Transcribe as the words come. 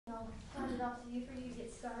it off to you for you to get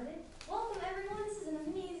started. Welcome everyone, this is an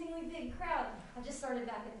amazingly big crowd. I just started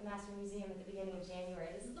back at the Master Museum at the beginning of January.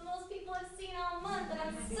 This is the most people I've seen all month, and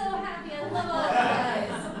I'm so happy. I love all you guys.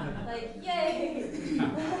 Like, yay!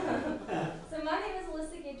 So my name is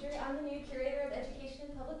Alyssa Guidry. I'm the new Curator of Education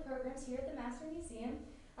and Public Programs here at the Master Museum.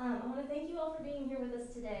 I want to thank you all for being here with us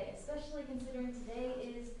today, especially considering today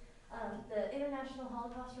is the International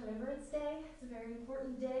Holocaust Remembrance Day. It's a very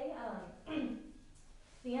important day.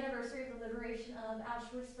 The anniversary of the liberation of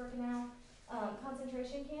Auschwitz-Birkenau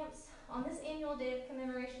concentration camps. On this annual day of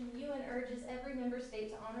commemoration, the UN urges every member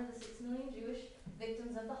state to honor the 6 million Jewish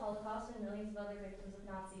victims of the Holocaust and millions of other victims of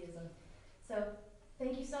Nazism. So,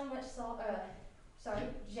 thank you so much,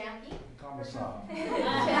 Jackie. Call me Sol. Jackie,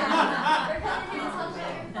 for coming here to talk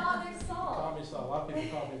about your father, Sol. Call me Sol. A lot of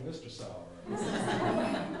people call me Mr. Sol.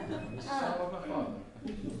 Mr. Sol, my father.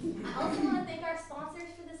 I also want to thank our sponsors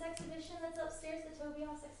for this exhibition that's upstairs, the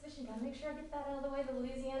Tobiasse exhibition. Gotta make sure I get that out of the way. The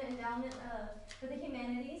Louisiana Endowment for the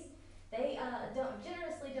Humanities. They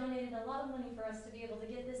generously donated a lot of money for us to be able to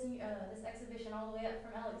get this this exhibition all the way up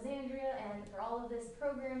from Alexandria, and for all of this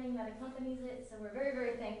programming that accompanies it. So we're very,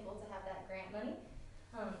 very thankful to have that grant money.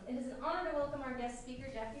 It is an honor to welcome our guest speaker,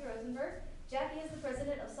 Jackie Rosenberg. Jackie is the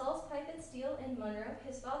president of Sol's Pipe and Steel in Monroe.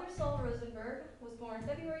 His father, Sol Rosenberg, was born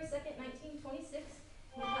February 2nd, 1926.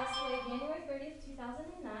 He passed away January 30th,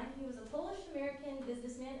 2009. He was a Polish-American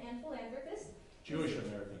businessman and philanthropist.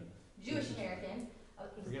 Jewish-American. Jewish-American.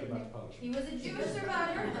 Forget about the Polish. He was a Jewish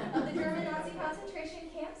survivor of the German Nazi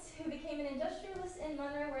concentration camps who became an industrialist in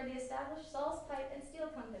Monroe, where they established Sol's Pipe and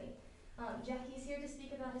Steel Company. Jackie's here to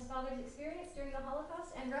speak about his father's experience during the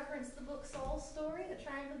Holocaust and reference the book Sol's Story, The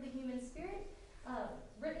Triumph of the Human Spirit,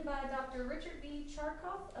 written by Dr. Richard B.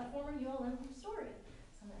 Chardkoff, a former ULM historian.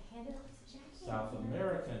 So I'm going to hand it off to Jackie. South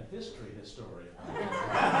American history historian. Sorry.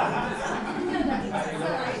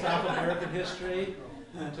 South American history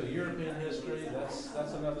to European history,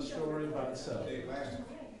 that's another story by itself. Okay.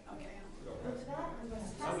 With that, I'm going to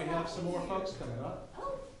pass So we it have off some to more you. folks coming up.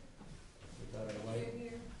 Oh. We better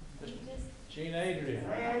wait. Just Gene Adrian.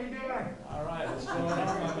 Hey, how you doing? All right, what's going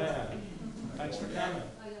on, my man? Thanks for coming.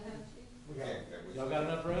 Y'all got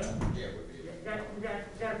enough room? We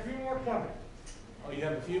got a few more coming. Oh, you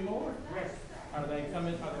have a few more? Yes. Are they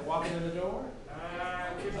coming? Are they walking in the door?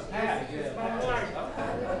 It's my wife.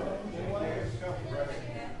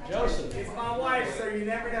 Joseph. It's my wife, so you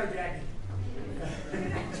never know, Jackie.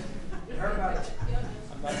 Her mother.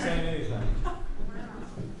 I'm not saying anything.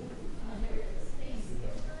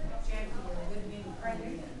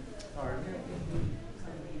 Pardon?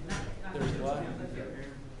 There's what?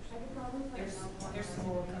 There's some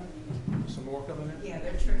more coming. Some more coming in? Yeah,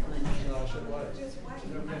 they're trickling in. No, I should wait.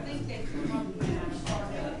 I think they come up with that.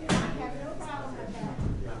 I have no problem with that.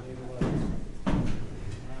 Yeah, neither way.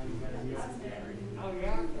 Oh,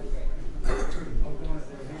 yeah?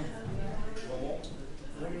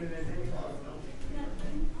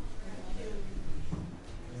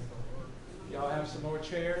 Y'all have some more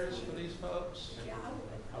chairs for these folks?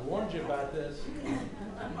 I warned you about this.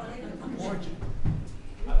 I warned you.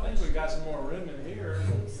 I think we got some more room in here.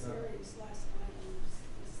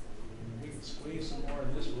 We can squeeze some more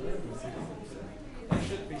in this room. They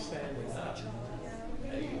should be standing up.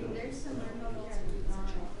 Hey, you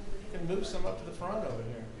can move some up to the front over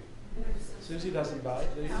here. Susie doesn't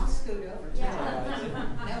bite, do you? I'll scoot over. Yeah.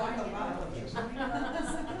 No, I don't bother.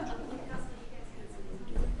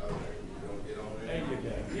 There you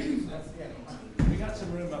go. We got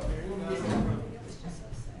some room up here.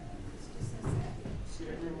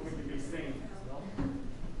 Everyone can be seen.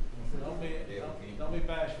 Don't be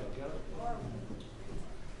bashful. Go.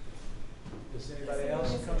 Is anybody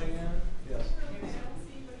else coming in? Yes. I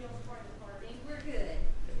think we're good.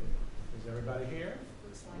 Is everybody here?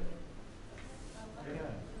 Okay.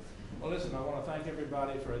 Well, listen, I want to thank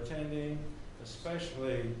everybody for attending,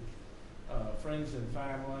 especially friends and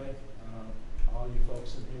family, all you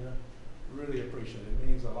folks in here. Really appreciate it. It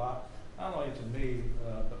means a lot, not only to me,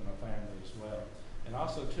 but my family as well. And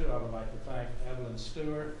also, too, I would like to thank Evelyn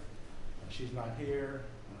Stewart. She's not here.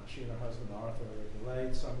 She and her husband Arthur are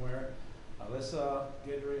delayed somewhere. Alyssa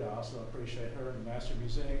Guidry, I also appreciate her and the Master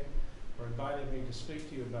Museum for inviting me to speak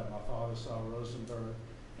to you about my father, Sol Rosenberg,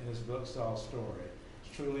 and his book, Sol's Story.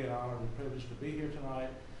 It's truly an honor and privilege to be here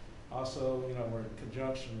tonight. Also, you know, we're in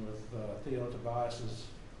conjunction with Theo Tobaisse's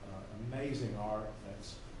amazing art that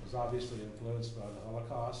was obviously influenced by the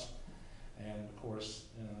Holocaust. And of course,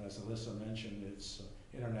 as Alyssa mentioned, it's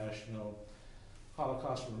International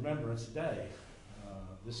Holocaust Remembrance Day.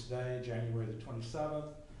 This day, January the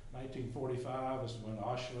 27th, 1945, is when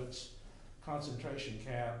Auschwitz concentration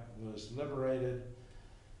camp was liberated.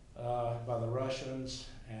 by the Russians,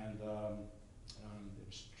 and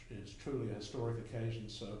it's truly a historic occasion.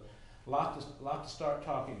 So, a lot to start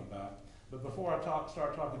talking about. But before I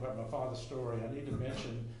start talking about my father's story, I need to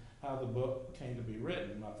mention how the book came to be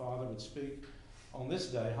written. My father would speak on this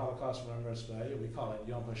day, Holocaust Remembrance Day. We call it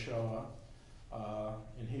Yom HaShoah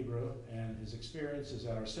in Hebrew, and his experiences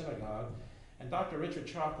at our synagogue. And Dr. Richard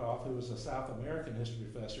Chardkoff, who was a South American history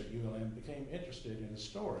professor at ULM, became interested in his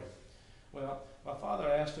story. Well, my father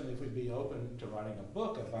asked him if we'd be open to writing a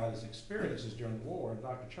book about his experiences during the war. And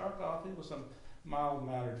Dr. Chardkoff, he was a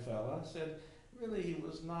mild-mannered fellow, said really he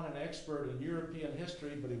was not an expert in European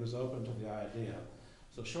history, but he was open to the idea.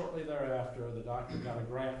 So shortly thereafter, the doctor got a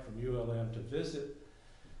grant from ULM to visit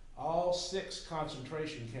all 6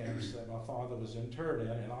 concentration camps that my father was interred in,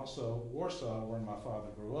 and also Warsaw, where my father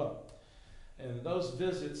grew up. And those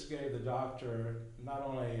visits gave the doctor not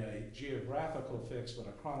only a geographical fix, but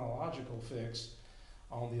a chronological fix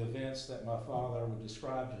on the events that my father would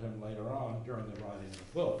describe to him later on during the writing of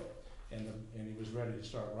the book. And he was ready to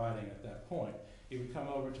start writing at that point. He would come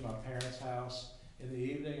over to my parents' house in the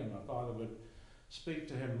evening, and my father would speak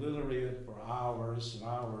to him literally for hours and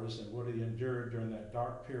hours and what he endured during that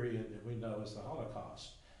dark period that we know as the Holocaust.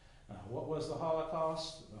 Now, what was the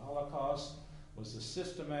Holocaust? The Holocaust was the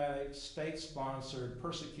systematic, state-sponsored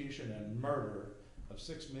persecution and murder of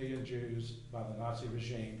 6 million Jews by the Nazi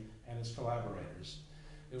regime and its collaborators.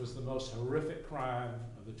 It was the most horrific crime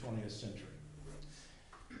of the 20th century.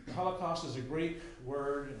 The Holocaust is a Greek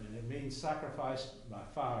word, and it means sacrifice by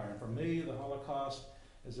fire. And for me, the Holocaust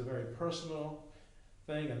is a very personal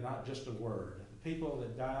thing and not just a word. The people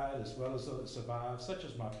that died, as well as those that survived, such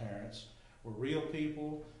as my parents, were real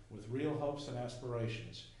people with real hopes and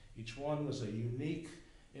aspirations. Each one was a unique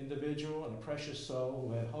individual and a precious soul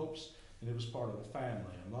who had hopes, and it was part of a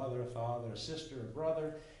family, a mother, a father, a sister, a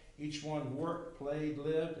brother. Each one worked, played,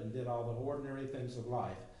 lived, and did all the ordinary things of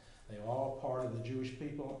life. They were all part of the Jewish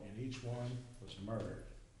people, and each one was murdered.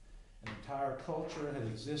 An entire culture had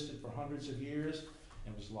existed for hundreds of years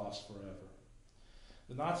and was lost forever.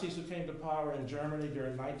 The Nazis who came to power in Germany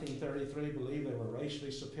during 1933 believed they were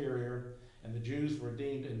racially superior, and the Jews were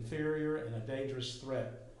deemed inferior and a dangerous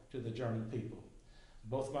threat to the German people.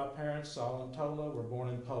 Both my parents, Sol and Tola, were born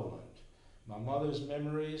in Poland. My mother's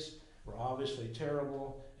memories were obviously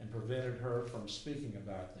terrible and prevented her from speaking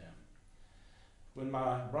about them. When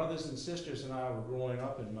my brothers and sisters and I were growing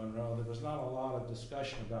up in Monroe, there was not a lot of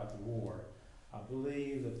discussion about the war. I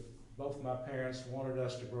believe that both my parents wanted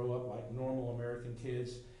us to grow up like normal American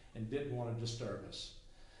kids and didn't want to disturb us.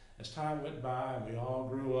 As time went by and we all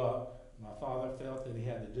grew up, my father felt that he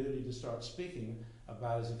had the duty to start speaking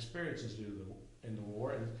about his experiences in the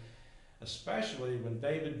war, and especially when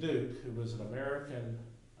David Duke, who was an American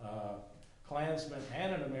Klansman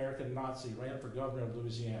and an American Nazi, ran for governor of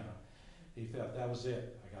Louisiana. He felt that was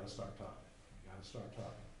it. I got to start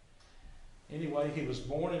talking. Anyway, he was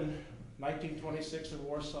born in 1926 in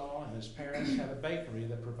Warsaw, and his parents had a bakery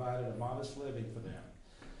that provided a modest living for them.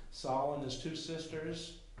 Sol and his 2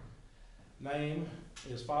 sisters'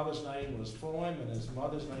 his father's name was Freund, and his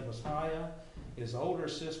mother's name was Haya. His older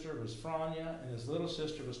sister was Franya, and his little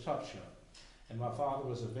sister was Topsha. And my father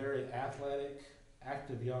was a very athletic,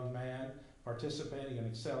 active young man, participating and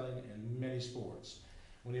excelling in many sports.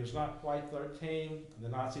 When he was not quite 13, the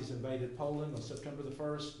Nazis invaded Poland on September the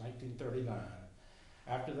 1st, 1939.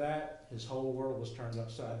 After that, his whole world was turned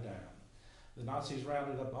upside down. The Nazis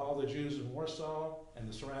rounded up all the Jews in Warsaw and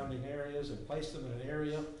the surrounding areas and placed them in an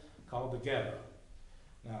area called the ghetto.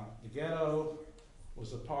 Now, the ghetto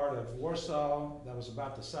was a part of Warsaw that was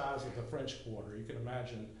about the size of the French Quarter. You can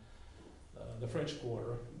imagine the French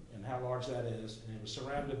Quarter and how large that is. And it was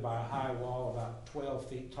surrounded by a high wall about 12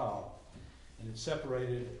 feet tall. And it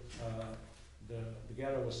separated, the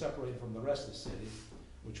ghetto was separated from the rest of the city,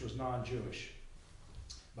 which was non-Jewish.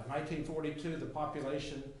 By 1942, the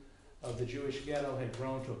population of the Jewish ghetto had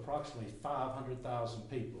grown to approximately 500,000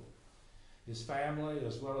 people. His family,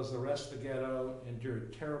 as well as the rest of the ghetto,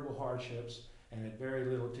 endured terrible hardships and had very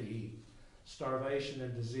little to eat. Starvation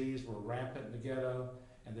and disease were rampant in the ghetto,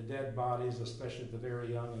 and the dead bodies, especially the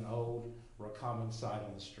very young and old, were a common sight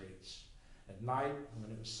on the streets. At night,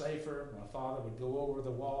 when it was safer, my father would go over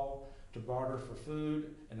the wall to barter for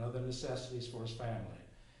food and other necessities for his family.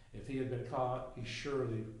 If he had been caught, he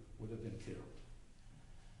surely would have been killed.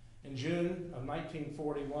 In June of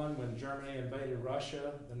 1941, when Germany invaded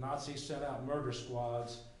Russia, the Nazis sent out murder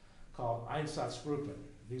squads called Einsatzgruppen.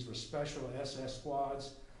 These were special SS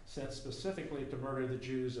squads sent specifically to murder the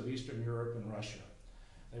Jews of Eastern Europe and Russia.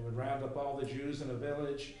 They would round up all the Jews in a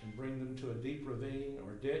village and bring them to a deep ravine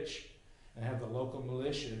or ditch and have the local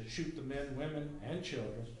militia shoot the men, women, and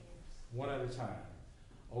children one at a time.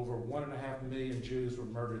 Over 1.5 million Jews were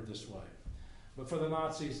murdered this way. But for the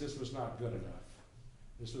Nazis, this was not good enough.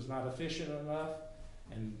 This was not efficient enough,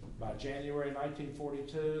 and by January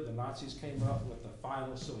 1942, the Nazis came up with the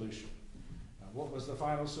final solution. Now, what was the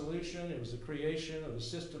final solution? It was the creation of a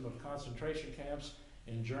system of concentration camps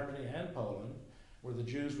in Germany and Poland, where the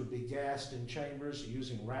Jews would be gassed in chambers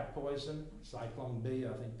using rat poison, Cyclone B,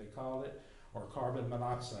 I think they called it, or carbon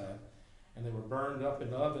monoxide, and they were burned up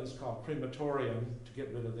in ovens called crematorium to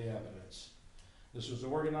get rid of the evidence. This was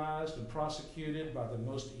organized and prosecuted by the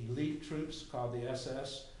most elite troops called the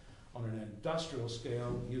SS on an industrial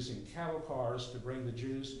scale, using cattle cars to bring the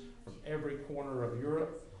Jews from every corner of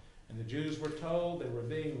Europe, and the Jews were told they were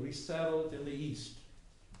being resettled in the East.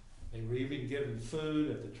 They were even given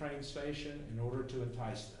food at the train station in order to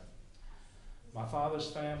entice them. My father's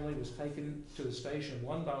family was taken to the station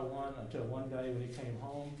one by one until one day when he came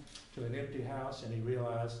home to an empty house and he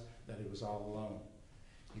realized that he was all alone.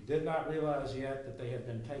 He did not realize yet that they had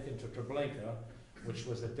been taken to Treblinka, which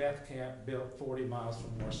was a death camp built 40 miles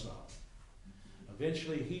from Warsaw.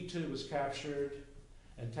 Eventually, he too was captured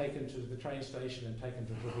and taken to the train station and taken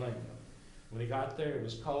to Treblinka. When he got there, it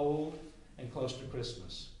was cold and close to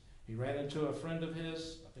Christmas. He ran into a friend of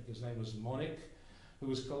his, I think his name was Monique, who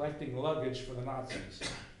was collecting luggage for the Nazis.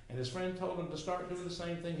 And his friend told him to start doing the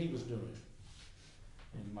same thing he was doing.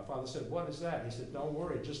 And my father said, "What is that?" He said, "Don't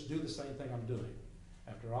worry, just do the same thing I'm doing."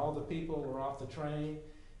 After all the people were off the train,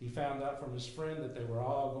 he found out from his friend that they were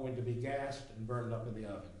all going to be gassed and burned up in the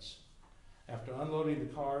ovens. After unloading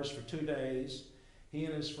the cars for 2 days, he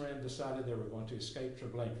and his friend decided they were going to escape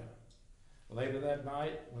Treblinka. Later that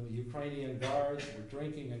night, when the Ukrainian guards were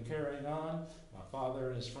drinking and carrying on, my father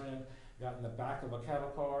and his friend got in the back of a cattle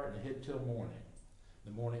car and hid till morning.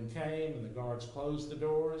 The morning came and the guards closed the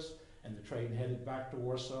doors and the train headed back to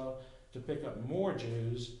Warsaw to pick up more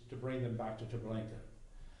Jews to bring them back to Treblinka.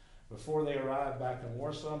 Before they arrived back in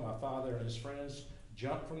Warsaw, my father and his friends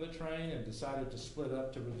jumped from the train and decided to split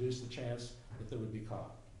up to reduce the chance that they would be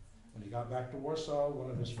caught. When he got back to Warsaw,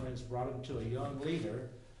 one of his friends brought him to a young leader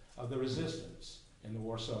of the resistance in the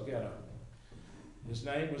Warsaw Ghetto. His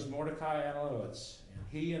name was Mordecai Anilowitz, and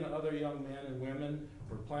he and other young men and women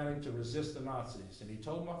were planning to resist the Nazis. And he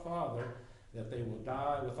told my father that they will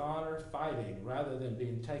die with honor fighting rather than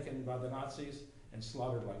being taken by the Nazis and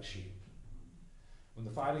slaughtered like sheep. When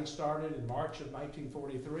the fighting started in March of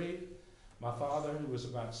 1943, my father, who was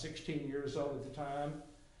about 16 years old at the time,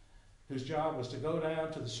 whose job was to go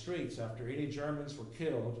down to the streets after any Germans were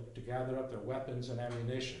killed to gather up their weapons and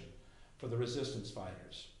ammunition for the resistance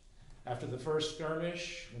fighters. After the first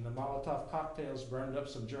skirmish, when the Molotov cocktails burned up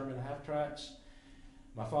some German half-tracks,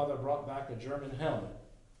 my father brought back a German helmet.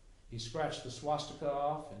 He scratched the swastika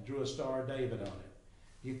off and drew a Star of David on it.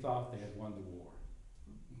 He thought they had won the war.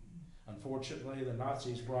 Unfortunately, the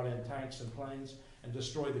Nazis brought in tanks and planes and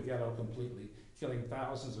destroyed the ghetto completely, killing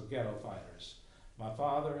thousands of ghetto fighters. My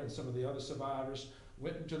father and some of the other survivors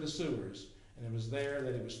went into the sewers, and it was there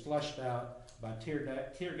that he was flushed out by tear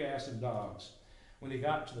gas and dogs. When he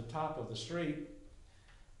got to the top of the street,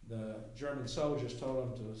 the German soldiers told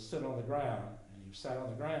him to sit on the ground, and he sat on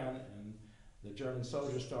the ground, and the German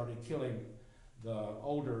soldiers started killing the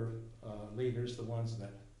older leaders, the ones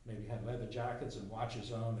that maybe had leather jackets and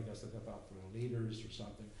watches on. I guess they thought for leaders or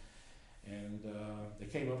something. And they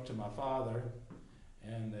came up to my father,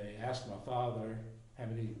 and they asked my father how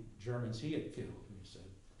many Germans he had killed. And he said,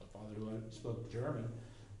 my father, who spoke German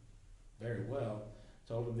very well,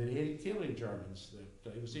 told him that he didn't kill any Germans,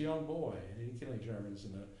 that he was a young boy, and he didn't kill any Germans.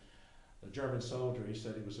 And the German soldier, he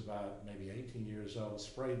said he was about maybe 18 years old,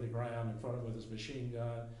 sprayed the ground in front of him with his machine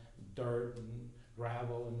gun, dirt and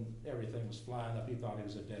gravel and everything was flying up. He thought he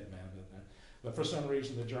was a dead man. But for some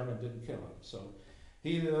reason, the German didn't kill him. So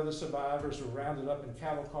he and the other survivors were rounded up in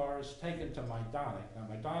cattle cars, taken to Majdanek. Now,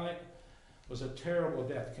 Majdanek was a terrible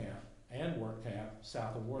death camp and work camp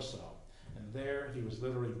south of Warsaw. And there he was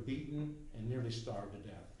literally beaten and nearly starved to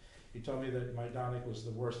death. He told me that Majdanek was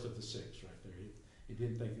the worst of the 6 right there. He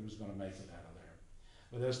didn't think he was going to make it out of there.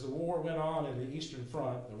 But as the war went on in the Eastern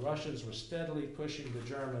Front, the Russians were steadily pushing the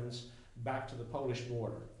Germans back to the Polish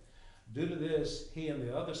border. Due to this, he and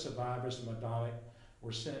the other survivors of Majdanek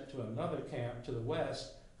were sent to another camp to the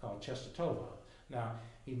west called Częstochowa. Now,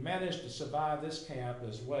 he managed to survive this camp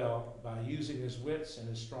as well by using his wits and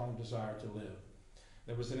his strong desire to live.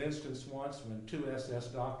 There was an instance once when 2 SS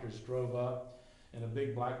doctors drove up in a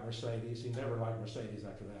big black Mercedes. He never liked Mercedes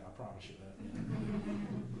after that, I promise you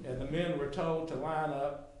that. And the men were told to line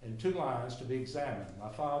up in 2 lines to be examined. My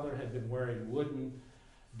father had been wearing wooden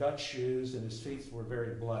Dutch shoes and his feet were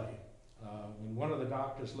very bloody. When one of the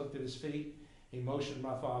doctors looked at his feet, he motioned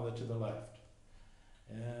my father to the left.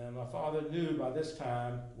 And my father knew by this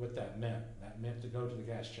time what that meant. That meant to go to the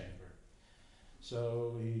gas chamber.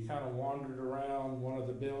 So he kind of wandered around one of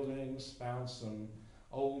the buildings, found some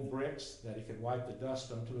old bricks that he could wipe the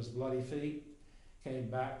dust onto his bloody feet, came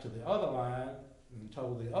back to the other line and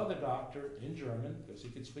told the other doctor in German, because he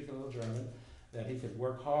could speak a little German, that he could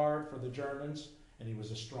work hard for the Germans and he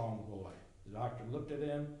was a strong boy. The doctor looked at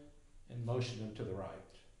him and motioned him to the right.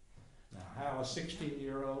 Now, how a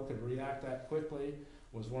 16-year-old could react that quickly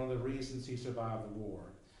was one of the reasons he survived the war.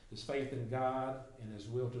 His faith in God and his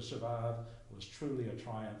will to survive was truly a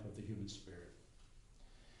triumph of the human spirit.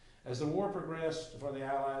 As the war progressed for the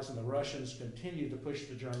Allies and the Russians continued to push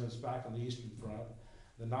the Germans back on the Eastern Front,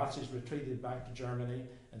 the Nazis retreated back to Germany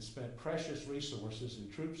and spent precious resources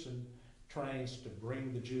in troops and trains to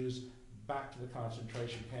bring the Jews back to the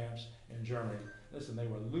concentration camps in Germany. Listen, they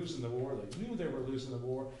were losing the war, they knew they were losing the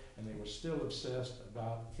war, and they were still obsessed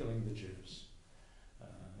about killing the Jews.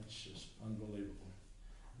 It's just unbelievable.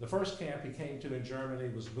 The first camp he came to in Germany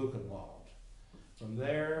was Buchenwald. From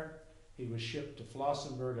there, he was shipped to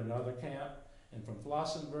Flossenburg, another camp, and from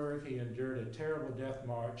Flossenburg, he endured a terrible death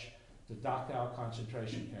march to Dachau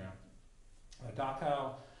concentration camp.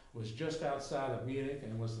 Dachau was just outside of Munich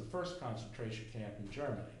and was the first concentration camp in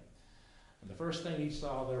Germany. And the first thing he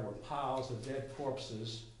saw there were piles of dead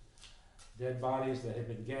corpses, dead bodies that had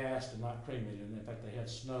been gassed and not cremated. And in fact, they had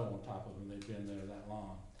snow on top of them. They'd been there that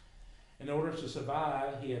long. In order to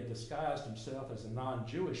survive, he had disguised himself as a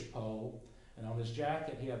non-Jewish Pole, and on his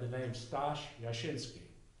jacket he had the name Stash Yashinsky.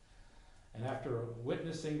 And after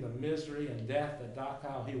witnessing the misery and death at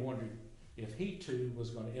Dachau, he wondered if he too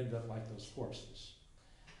was going to end up like those corpses.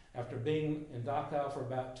 After being in Dachau for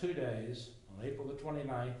about 2 days, on April the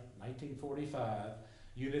 29th, 1945,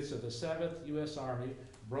 units of the 7th U.S. Army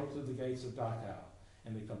broke through the gates of Dachau,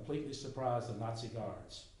 and they completely surprised the Nazi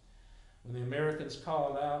guards. When the Americans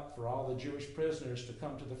called out for all the Jewish prisoners to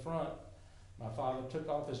come to the front, my father took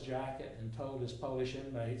off his jacket and told his Polish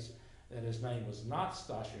inmates that his name was not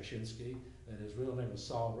Stash Yashinsky, that his real name was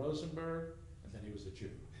Sol Rosenberg, and that he was a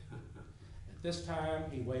Jew. At this time,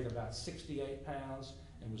 he weighed about 68 pounds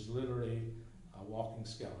and was literally a walking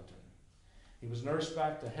skeleton. He was nursed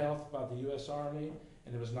back to health by the U.S. Army,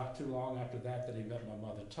 and it was not too long after that that he met my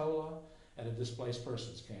mother Tola at a displaced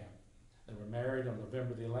persons camp. They were married on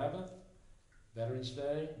November the 11th, Veterans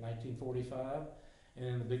Day, 1945, and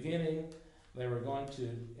in the beginning, they were going to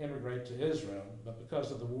immigrate to Israel, but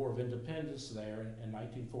because of the War of Independence there in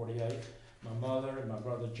 1948, my mother and my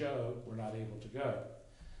brother Joe were not able to go.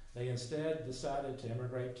 They instead decided to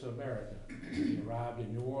immigrate to America. They arrived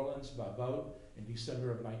in New Orleans by boat in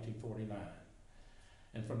December of 1949.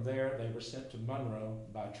 And from there, they were sent to Monroe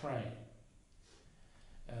by train.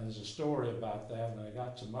 And there's a story about that. When I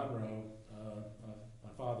got to Monroe,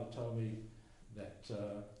 my father told me that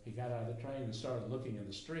he got out of the train and started looking in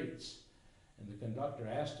the streets. And the conductor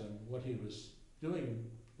asked him what he was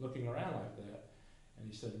doing looking around like that. And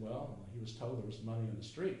he said, well, he was told there was money in the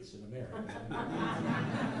streets in America.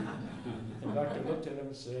 The conductor looked at him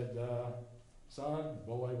and said, son,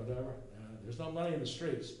 boy, whatever, there's no money in the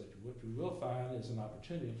streets, but what we will find is an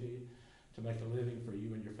opportunity to make a living for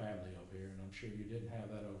you and your family over here, and I'm sure you didn't have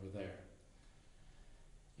that over there.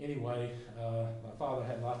 Anyway, my father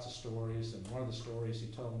had lots of stories, and one of the stories he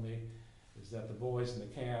told me is that the boys in the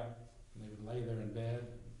camp, they would lay there in bed,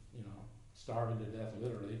 you know, starving to death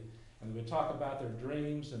literally, and they would talk about their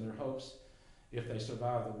dreams and their hopes if they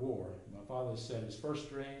survived the war. My father said his first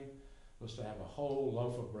dream was to have a whole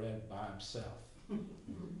loaf of bread by himself.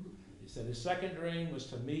 He said his second dream was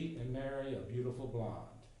to meet and marry a beautiful blonde.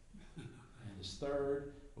 And his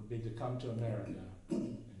third would be to come to America.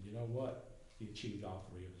 And you know what? He achieved all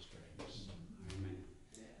three of his dreams. Amen.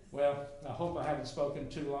 Well, I hope I haven't spoken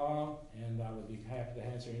too long, and I would be happy to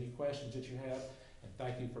answer any questions that you have. And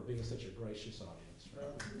thank you for being such a gracious audience.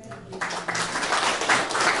 Thank you.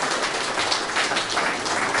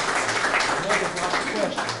 I know there's lots of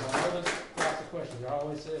questions. I know there's lots of questions. There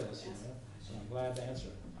always is, you know. So I'm glad to answer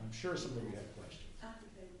them. I'm sure some of you have questions.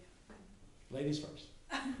 Ladies first.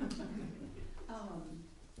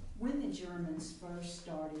 When the Germans first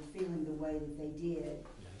started feeling the way that they did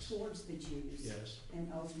Yes. towards the Jews Yes.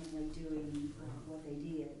 and ultimately doing what they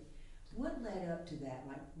did, what led up to that?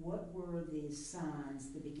 Like, what were the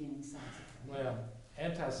signs, the beginning signs of that? Well,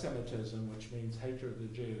 anti-Semitism, which means hatred of the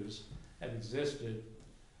Jews, had existed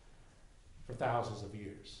for thousands of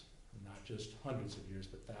years. Not just hundreds of years,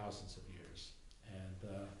 but thousands of years.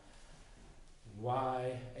 And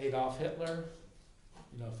why Adolf Hitler,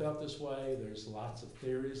 felt this way, there's lots of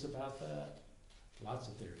theories about that. Lots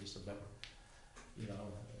of theories about,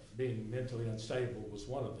 being mentally unstable was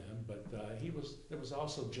one of them, but there was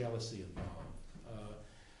also jealousy involved.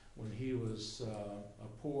 When he was a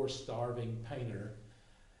poor, starving painter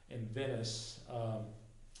in Venice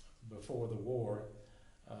before the war,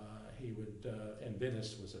 and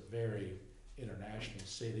Venice was a very international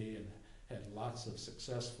city and had lots of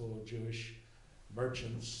successful Jewish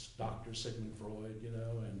merchants, Dr. Sigmund Freud, you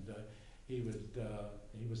know, and he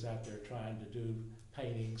was out there trying to do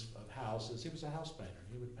paintings of houses. He was a house painter.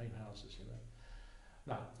 He would paint houses, you know.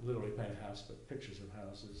 Not literally paint a house, but pictures of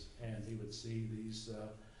houses. And he would see these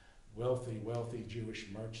wealthy Jewish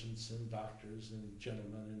merchants and doctors and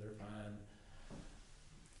gentlemen in their fine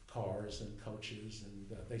cars and coaches,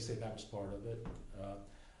 and they say that was part of it.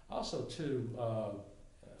 Also, too,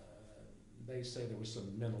 they say there was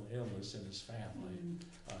some mental illness in his family.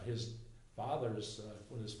 His father's,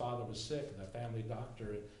 when his father was sick, the family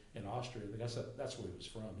doctor in Austria, that's where he was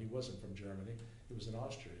from. He wasn't from Germany. He was an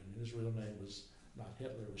Austrian. His real name was not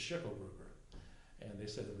Hitler, it was Schicklgruber. And they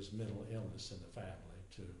said there was mental illness in the family,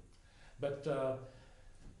 too. But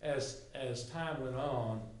as time went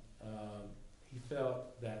on, he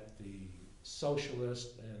felt that the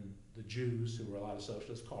socialists and the Jews, who were a lot of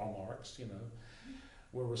socialists, Karl Marx, you know,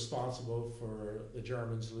 were responsible for the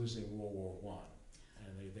Germans losing World War I.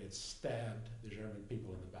 And they had stabbed the German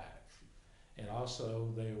people in the back. And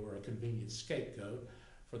also they were a convenient scapegoat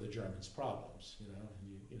for the Germans' problems, you know.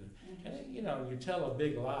 And you tell a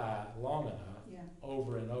big lie long enough,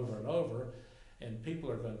 over and over and over, and people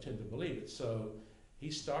are going to tend to believe it. So he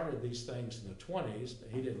started these things in the 20s.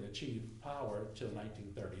 He didn't achieve power till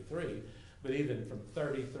 1933, but even from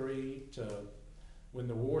 33 to when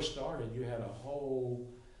the war started, you had a whole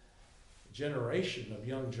generation of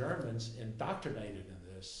young Germans indoctrinated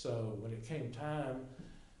in this. So when it came time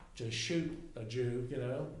to shoot a Jew, you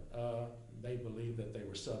know, they believed that they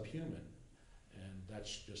were subhuman, and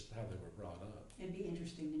that's just how they were brought up. It'd be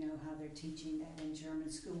interesting to know how they're teaching that in German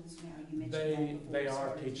schools now. You mentioned that before They we are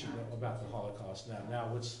started teaching tonight. about the Holocaust now. Now,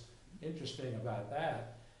 what's interesting about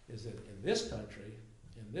that is that in this country,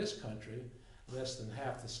 less than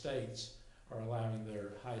half the states are allowing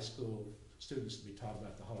their high school students to be taught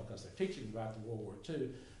about the Holocaust. They're teaching about the World War II,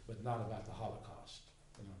 but not about the Holocaust.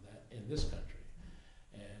 You know, that in this country.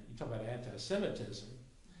 And you talk about anti-Semitism.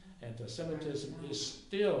 Anti-Semitism is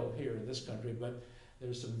still here in this country, but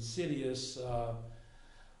there's some insidious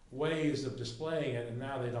ways of displaying it, and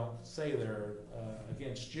now they don't say they're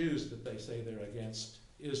against Jews, but they say they're against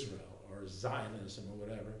Israel or Zionism or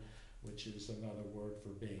whatever, which is another word for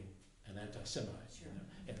being an anti-Semite. Sure. You know?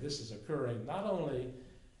 And this is occurring not only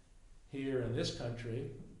here in this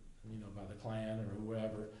country, you know, by the Klan or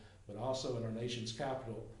whoever, but also in our nation's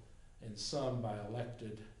capital, and some by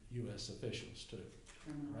elected U.S. officials too.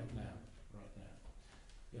 Right now.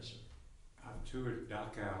 Yes, sir. I've toured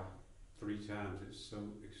Dachau 3 times. It's so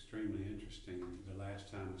extremely interesting. The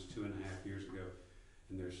last time was 2.5 years ago.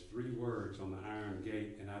 And there's 3 words on the Iron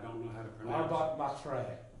Gate, and I don't know how to pronounce Arbach macht frei.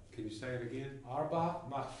 Can you say it again? Arbach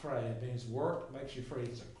macht frei. It means work makes you free.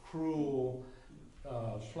 It's a cruel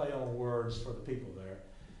play on words for the people there,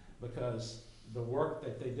 because the work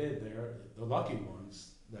that they did there, the lucky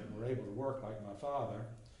ones that were able to work like my father,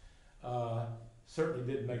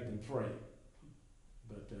 certainly did make them free.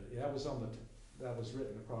 But that was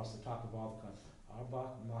written across the top of all the country.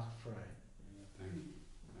 Arbach macht frei. Thank you.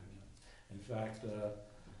 In fact,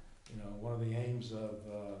 you know, one of the aims of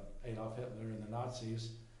Adolf Hitler and the Nazis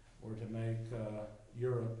were to make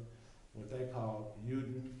Europe what they called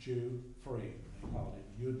Juden, Jew, free. They called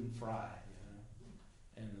it Judenfrei, you know.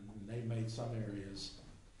 And they made some areas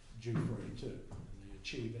Jew-free too. And they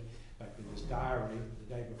achieved it. In fact, in his diary,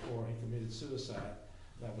 the day before he committed suicide,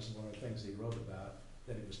 that was one of the things he wrote about,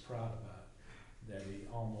 that he was proud about, that he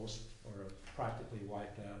almost or practically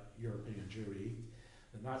wiped out European Jewry.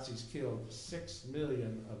 The Nazis killed 6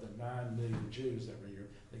 million of the 9 million Jews that were here.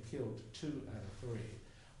 They killed 2 out of 3.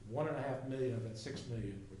 1.5 million of that 6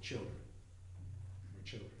 million were children.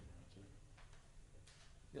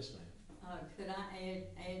 Yes, ma'am. Could I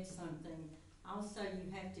add something? Also,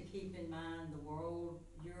 you have to keep in mind the world,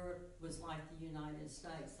 Europe was like the United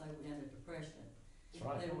States. They were in a depression. That's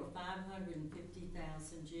right. There were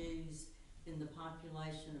 550,000 Jews in the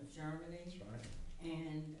population of Germany. That's right.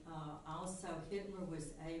 And also Hitler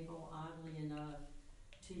was able, oddly enough,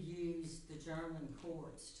 to use the German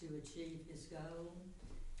courts to achieve his goal.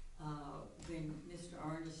 When Mr.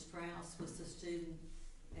 Ernest Strauss was a student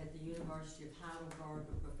at the University of Heidelberg,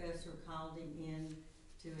 a professor called him in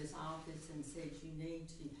to his office and said, "You need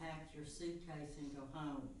to pack your suitcase and go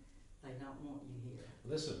home. They don't want you here."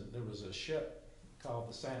 Listen, there was a ship called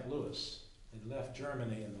the St. Louis. It left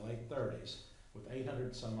Germany in the late 30s. with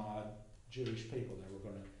 800 some odd Jewish people that were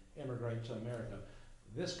going to immigrate to America.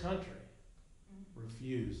 This country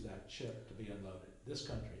refused that ship to be unloaded. This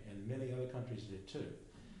country, and many other countries did too.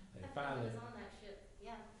 They My finally. family was on that ship.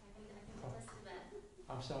 Yeah, I can attest to that.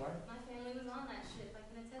 I'm sorry? My family was on that ship. I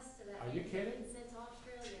can attest to that. Are you kidding? Been sent to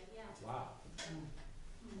Australia. Yeah. Wow.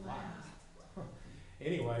 Wow.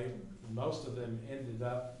 Anyway, most of them ended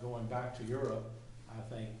up going back to Europe. I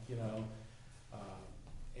think,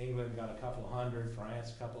 England got a couple of hundred,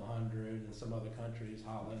 France a couple of hundred, and some other countries,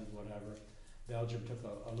 Holland, whatever. Belgium took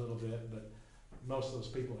a little bit, but most of those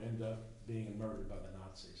people end up being murdered by the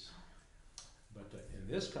Nazis. But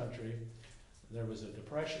in this country, there was a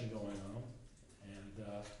depression going on,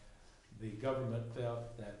 and the government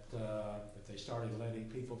felt that if they started letting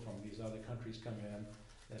people from these other countries come in,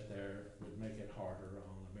 that there would make it harder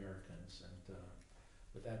on Americans. And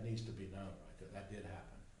but that needs to be known, right there. That did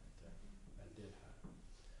happen. That did happen.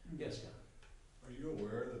 Yes, Scott. Are you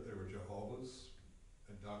aware that there were Jehovah's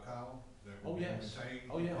at Dachau that Oh, were yes.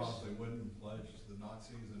 detained Oh, yes. because they wouldn't pledge the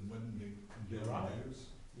Nazis and wouldn't be You're condemn right. the Jews?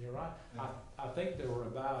 You're right. Yeah. I think there were They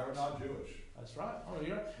about. were not Jewish. That's right. Oh,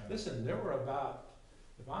 you're right. Yeah. Listen, there were about,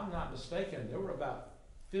 if I'm not mistaken, there were about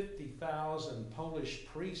 50,000 Polish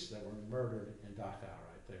priests that were murdered in Dachau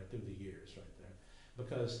right there through the years right there,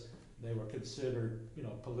 because they were considered,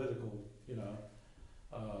 political,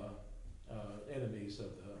 enemies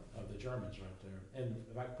of the Germans right there. And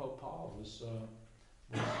in fact, Pope Paul was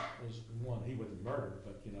one. He wasn't murdered,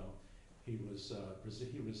 but he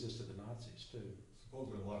he resisted the Nazis too.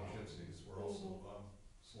 Supposedly a lot of gypsies were also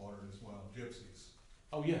slaughtered as well. Gypsies.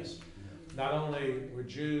 Oh yes. Not only were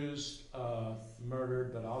Jews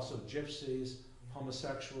murdered, but also gypsies,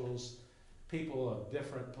 homosexuals, people of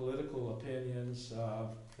different political opinions.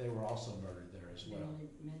 They were also murdered there as well.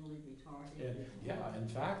 Mentally retarded. And yeah, in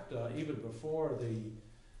fact, even before the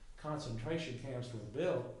concentration camps were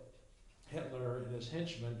built, Hitler and his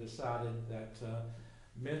henchmen decided that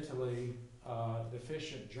mentally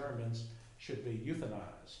deficient Germans should be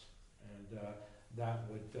euthanized, and that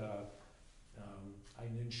would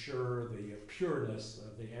ensure the pureness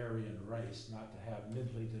of the Aryan race, not to have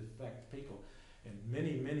mentally defect people. And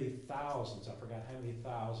many, many thousands, I forgot how many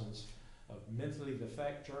thousands of mentally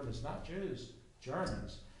defect Germans, not Jews,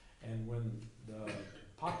 Germans. And when the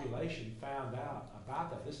population found out about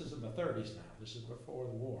that, this is in the 30s now, this is before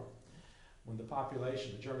the war, when the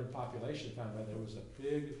German population found out, there was a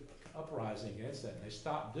big uprising against that, and they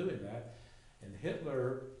stopped doing that. And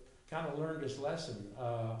Hitler kind of learned his lesson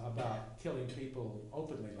about killing people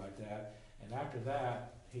openly like that. And after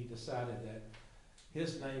that, he decided that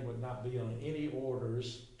his name would not be on any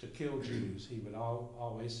orders to kill Jews. He would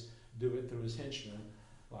always do it through his henchmen,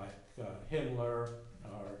 like Himmler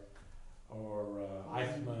or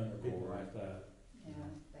Eichmann or people like that. Yeah,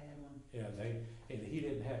 bad one. Yeah,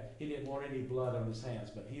 he didn't want any blood on his hands,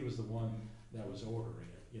 but he was the one that was ordering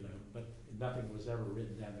it, But nothing was ever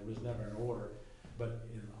written down. There was never an order. But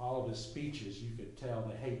in all of his speeches, you could tell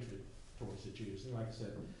the hatred towards the Jews. And like I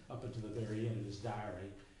said, up until the very end of his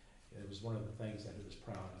diary, it was one of the things that he was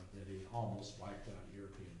proud of, that he almost wiped out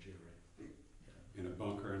European Jewry. In a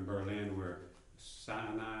bunker in Berlin where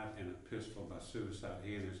cyanide and a pistol by suicide,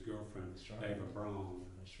 he and his girlfriend, That's right. Eva Braun.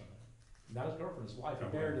 That's right. Not his girlfriend, his wife. He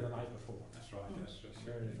Oh, married her wow. the night before. That's right, that's just.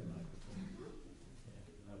 Married her the night before.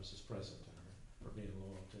 Yeah, that was his present to her for being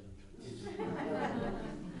loyal to him.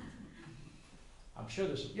 I'm sure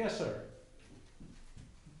there's. Yes, sir.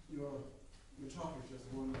 Your talk is just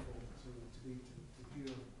wonderful to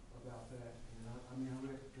hear about that. And I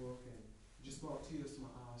read the book and it just brought tears to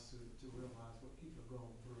my eyes to realize what people are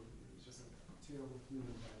going through. It's just a terrible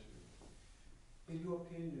human tragedy. In your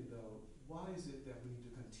opinion, though, why is it that we need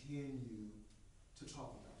to continue to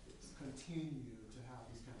talk about this, continue to have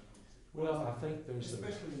these kind of conversations? Well, I think there's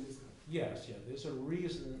especially in this country. Yes, yeah. There's a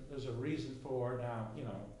reason. There's a reason for it. Now,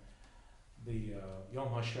 the Yom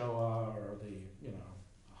HaShoah or the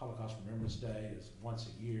Holocaust Remembrance Day is once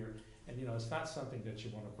a year, and it's not something that you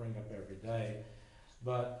want to bring up every day,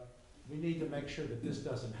 but we need to make sure that this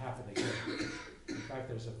doesn't happen again. In fact,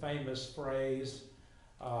 there's a famous phrase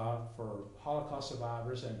for Holocaust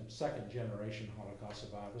survivors and second-generation Holocaust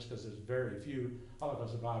survivors, because there's very few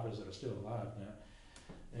Holocaust survivors that are still alive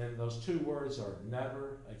now, and those two words are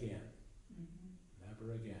never again.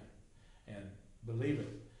 Never again. And believe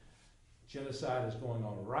it, genocide is going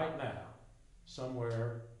on right now,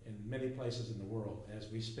 somewhere in many places in the world as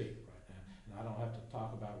we speak right now. And I don't have to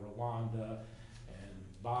talk about Rwanda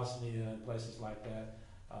and Bosnia and places like that.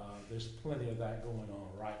 There's plenty of that going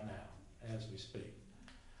on right now as we speak.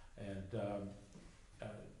 And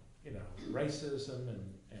racism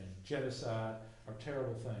and genocide are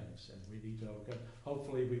terrible things, and we need to overcome.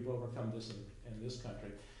 Hopefully, we've overcome this in this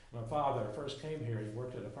country. My father first came here. He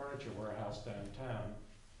worked at a furniture warehouse downtown,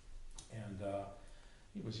 and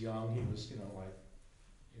he was young. He was,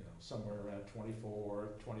 somewhere around 24,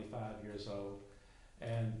 25 years old,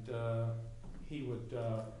 and he would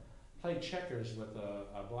play checkers with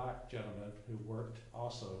a black gentleman who worked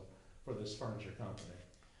also for this furniture company.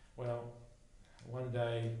 Well, one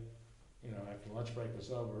day, after lunch break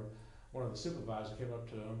was over, one of the supervisors came up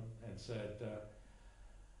to him and said,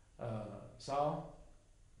 Sol,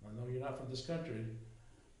 I know you're not from this country,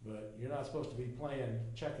 but you're not supposed to be playing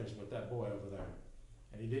checkers with that boy over there.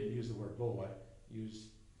 And he didn't use the word boy, he used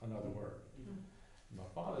another word. Mm-hmm. My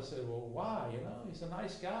father said, well, why? He's a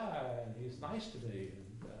nice guy, and he's nice to me,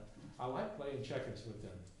 and I like playing checkers with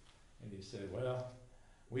him. And he said, well,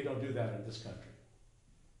 we don't do that in this country.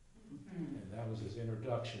 Mm-hmm. And that was his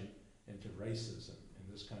introduction into racism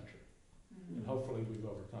in this country. Mm-hmm. And hopefully we've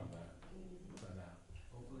overcome that by now.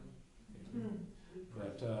 Hopefully. Mm-hmm.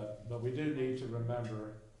 But we do need to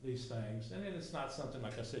remember these things, and it's not something,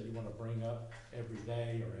 like I said, you want to bring up every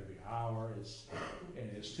day or every hour. It's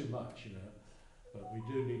too much, But we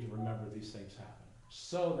do need to remember these things happen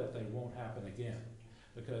so that they won't happen again.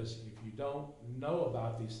 Because if you don't know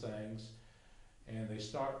about these things and they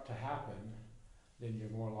start to happen, then you're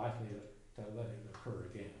more likely to let it occur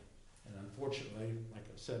again. And unfortunately, like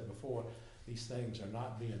I said before, these things are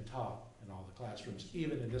not being taught in all the classrooms,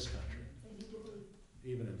 even in this country. They need to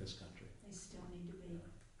be. Even in this country. They still need to be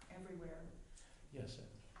everywhere. Yes, sir.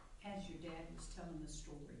 As your dad was telling the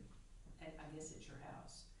story, I guess at your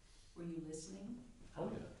house, were you listening? Oh,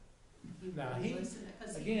 yeah. Now,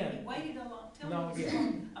 Because again, he waited a long, tell me the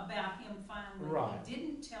story about him finally. Right. He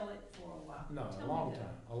didn't tell it for a while. No, Tell a me long that.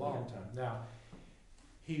 time, a long time. Now,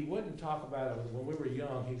 he wouldn't talk about it, when we were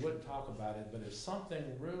young, he wouldn't talk about it, but if something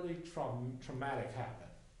really traumatic happened,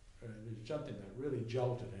 or it was something that really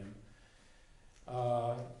jolted him,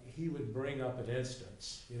 he would bring up an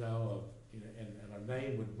instance, and a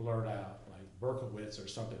name would blurt out, like Berkowitz or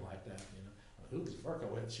something like that, who's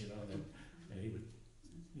Berkowitz, and he would,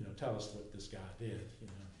 tell us what this guy did,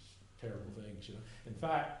 terrible things, In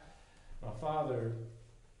fact, my father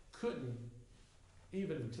couldn't,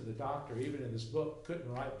 even to the doctor, even in this book, couldn't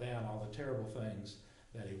write down all the terrible things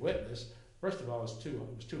that he witnessed. First of all, it was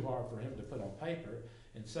too hard for him to put on paper,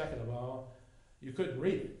 and second of all, you couldn't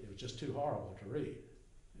read it. It was just too horrible to read.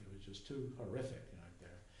 It was just too horrific right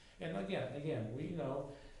there. And again,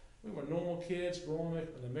 we were normal kids growing up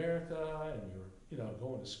in America, and we were,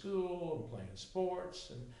 going to school and playing sports,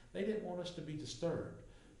 and they didn't want us to be disturbed.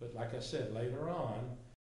 But like I said, later on,